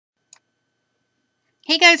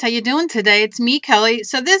Hey guys, how you doing today? It's me, Kelly.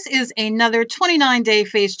 So this is another 29-day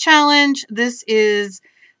face challenge. This is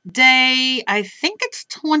day, I think it's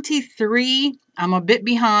 23. I'm a bit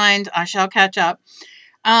behind. I shall catch up.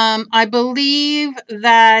 I believe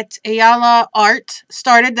that Ayala Art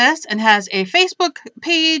started this and has a Facebook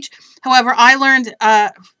page. However, I learned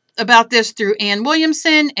about this through Ann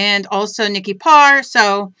Williamson and also Nikki Parr.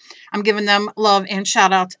 So I'm giving them love and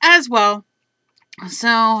shout outs as well.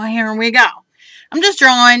 So here we go. I'm just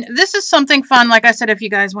drawing. This is something fun. Like I said, if you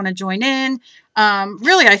guys want to join in,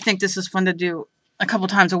 really, I think this is fun to do a couple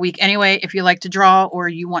times a week anyway, if you like to draw or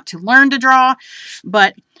you want to learn to draw.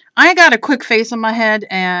 But I got a quick face on my head,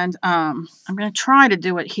 and I'm going to try to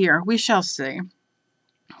do it here. We shall see.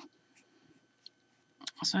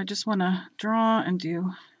 So I just want to draw and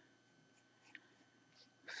do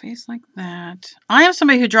a face like that. I am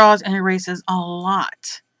somebody who draws and erases a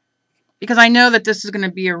lot, because I know that this is going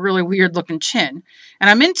to be a really weird looking chin. And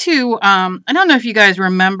I'm into, I don't know if you guys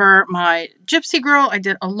remember my Gypsy Girl I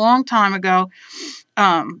did a long time ago.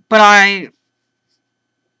 But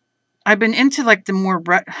I've been into like the more,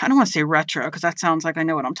 I don't want to say retro because that sounds like I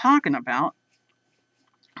know what I'm talking about.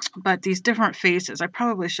 But these different faces, I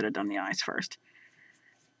probably should have done the eyes first.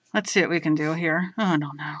 Let's see what we can do here. Oh, I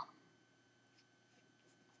don't know.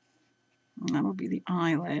 That'll be the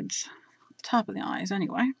eyelids. Top of the eyes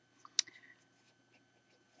anyway.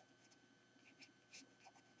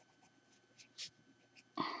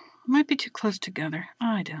 Might be too close together.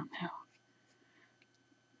 I don't know.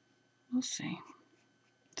 We'll see.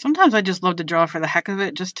 Sometimes I just love to draw for the heck of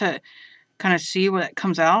it, just to kind of see what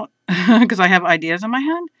comes out, because I have ideas in my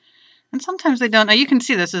head. And sometimes they don't. Now you can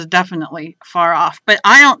see this is definitely far off, but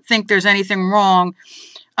I don't think there's anything wrong.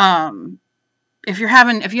 If you have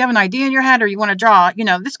an idea in your head or you want to draw, you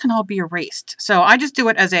know, this can all be erased. So I just do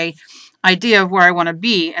it as a idea of where I want to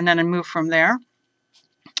be, and then I move from there.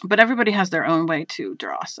 But everybody has their own way to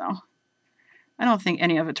draw, so I don't think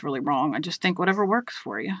any of it's really wrong. I just think whatever works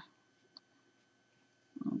for you.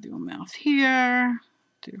 I'll do a mouth here,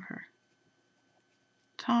 do her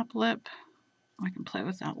top lip. I can play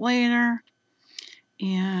with that later.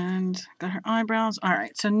 And got her eyebrows. All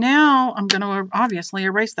right, so now I'm going to obviously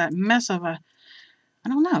erase that mess of a, I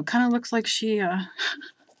don't know, kind of looks like she,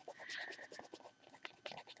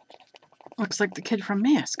 looks like the kid from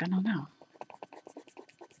Mask. I don't know.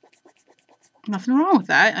 Nothing wrong with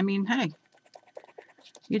that. I mean, hey,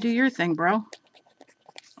 you do your thing, bro.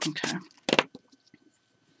 Okay. I'm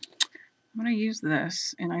going to use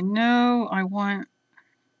this, and I know I want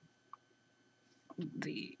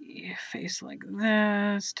the face like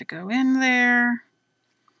this to go in there,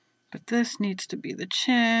 but this needs to be the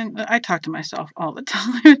chin. I talk to myself all the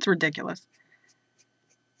time. It's ridiculous.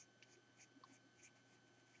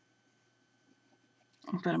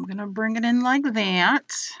 But I'm going to bring it in like that,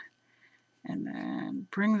 and then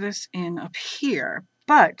bring this in up here.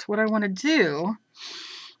 But what I want to do,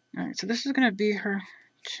 all right, so this is going to be her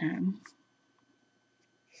chin.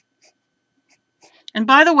 And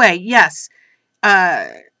by the way, yes,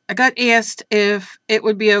 I got asked if it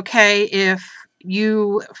would be okay if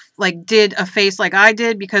you like did a face like I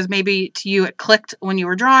did, because maybe to you it clicked when you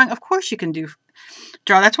were drawing. Of course you can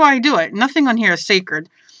draw. That's why I do it. Nothing on here is sacred,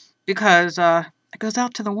 because it goes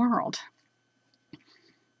out to the world.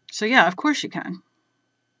 So yeah, of course you can.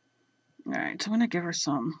 All right, so I'm gonna give her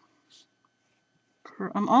some.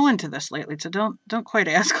 I'm all into this lately, so don't quite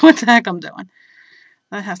ask what the heck I'm doing.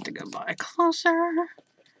 That has to go by closer.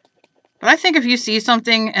 But I think if you see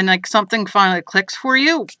something and like something finally clicks for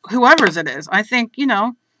you, whoever's it is, I think, you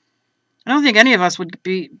know, I don't think any of us would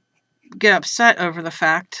get upset over the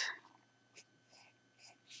fact.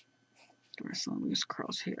 There's some loose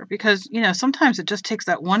curls here, because, you know, sometimes it just takes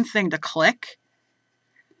that one thing to click,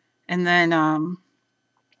 and then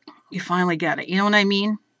you finally get it. You know what I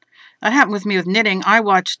mean? That happened with me with knitting. I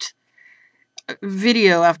watched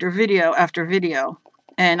video after video after video,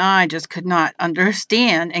 and I just could not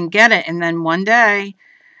understand and get it. And then one day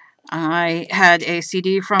I had a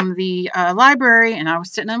CD from the library, and I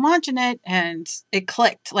was sitting and watching it, and it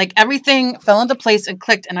clicked. Like everything fell into place and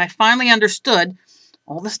clicked, and I finally understood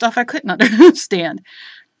all the stuff I couldn't understand.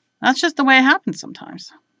 That's just the way it happens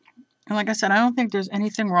sometimes. And like I said, I don't think there's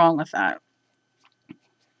anything wrong with that,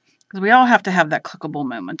 because we all have to have that clickable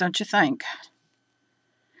moment, don't you think?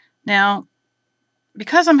 Now,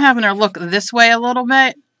 because I'm having her look this way a little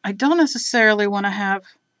bit, I don't necessarily want to have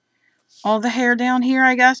all the hair down here,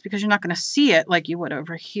 I guess, because you're not going to see it like you would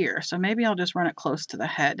over here. So maybe I'll just run it close to the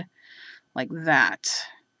head like that.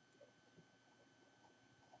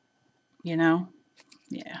 You know?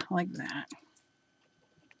 Yeah, like that.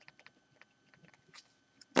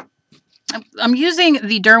 I'm using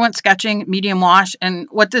the Derwent Sketching Medium Wash, and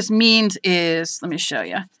what this means is, let me show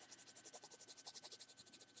you.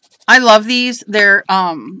 I love these. They're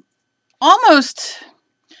almost,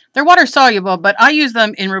 they're water soluble, but I use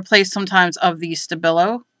them in replace sometimes of the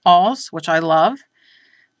Stabilo Alls, which I love,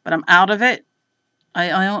 but I'm out of it. I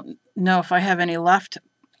don't know if I have any left,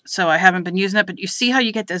 so I haven't been using it, but you see how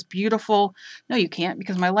you get this beautiful, no you can't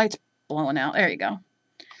because my light's blowing out. There you go.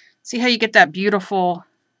 See how you get that beautiful,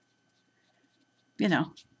 you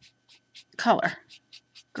know, color,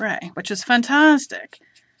 gray, which is fantastic.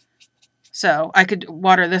 So I could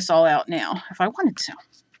water this all out now if I wanted to.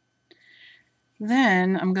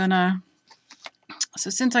 Then I'm gonna, so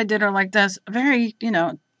since I did her like this, very, you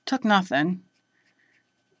know, took nothing.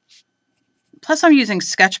 Plus I'm using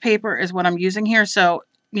sketch paper is what I'm using here. So,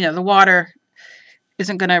 you know, the water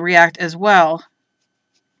isn't going to react as well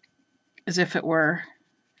as if it were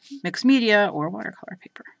mixed media or watercolor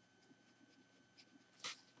paper.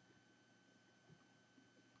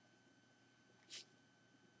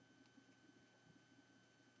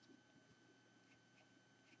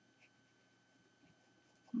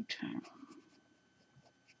 Okay.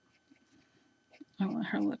 I want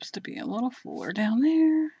her lips to be a little fuller down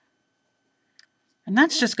there. And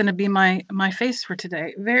that's just going to be my face for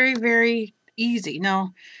today. Very, very easy.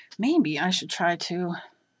 Now, maybe I should try to,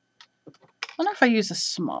 I wonder if I use a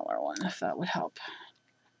smaller one, if that would help.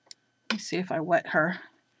 Let me see if I wet her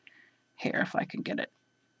hair, if I can get it.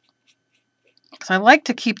 Because I like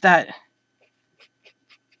to keep that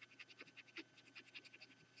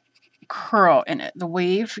curl in it, the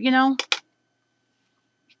wave, you know.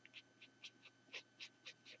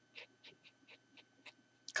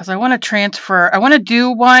 Because I want to transfer, I want to do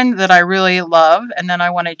one that I really love, and then I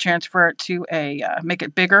want to transfer it to a, make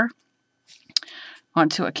it bigger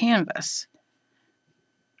onto a canvas.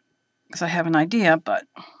 Because I have an idea, but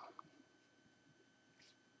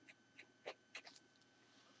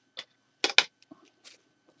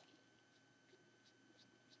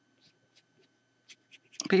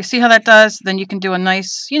you see how that does? Then you can do a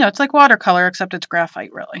nice, you know, it's like watercolor, except it's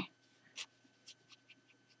graphite, really.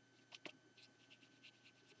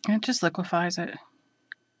 And it just liquefies it.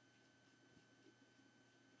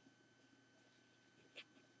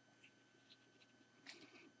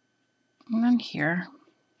 And then here.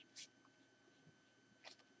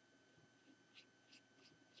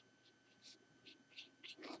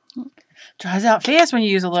 Dries out fast when you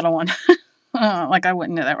use a little one. Like I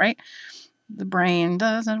wouldn't know that, right? The brain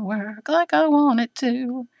doesn't work like I want it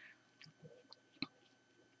to.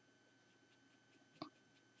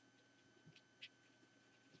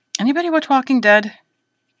 Anybody watch Walking Dead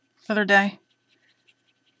the other day?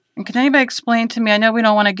 And can anybody explain to me? I know we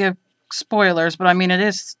don't want to give spoilers, but I mean, it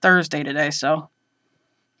is Thursday today, so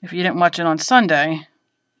if you didn't watch it on Sunday,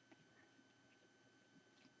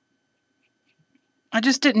 I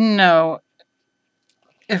just didn't know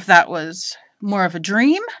if that was more of a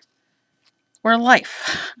dream or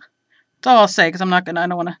life. That's all I'll say, because I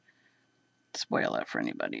don't want to spoil it for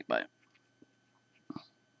anybody, but.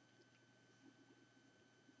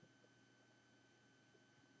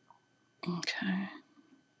 Okay.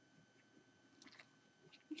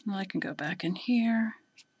 Well, I can go back in here.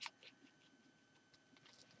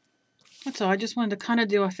 That's all. I just wanted to kind of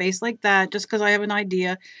do a face like that just because I have an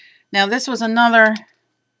idea. Now, this was another,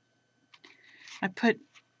 I put,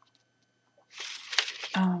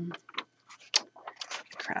 I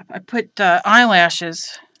put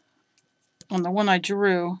eyelashes on the one I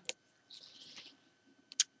drew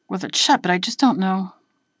with a Chet, but I just don't know.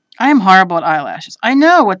 I am horrible at eyelashes. I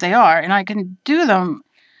know what they are, and I can do them.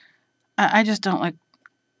 I just don't like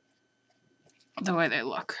the way they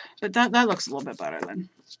look. But that looks a little bit better then.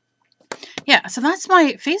 Yeah, so that's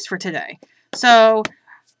my face for today. So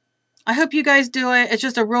I hope you guys do it. It's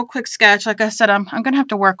just a real quick sketch. Like I said, I'm going to have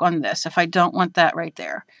to work on this if I don't want that right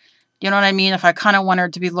there. You know what I mean? If I kind of want her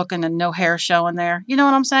to be looking and no hair showing there. You know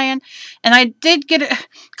what I'm saying? And I did get a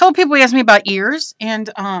couple people asked me about ears,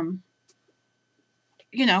 and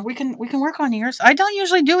you know, we can work on ears. I don't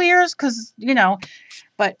usually do ears because, you know,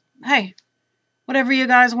 but hey, whatever you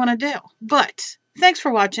guys want to do. But thanks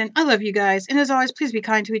for watching. I love you guys. And as always, please be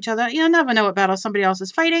kind to each other. You never know what battle somebody else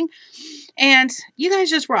is fighting. And you guys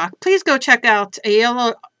just rock. Please go check out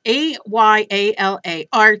Ayala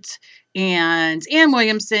Art and Ann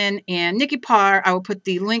Williamson and Nikki Parr. I will put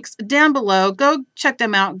the links down below. Go check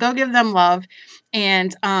them out. Go give them love.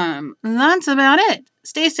 And that's about it.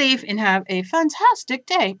 Stay safe and have a fantastic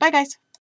day. Bye, guys.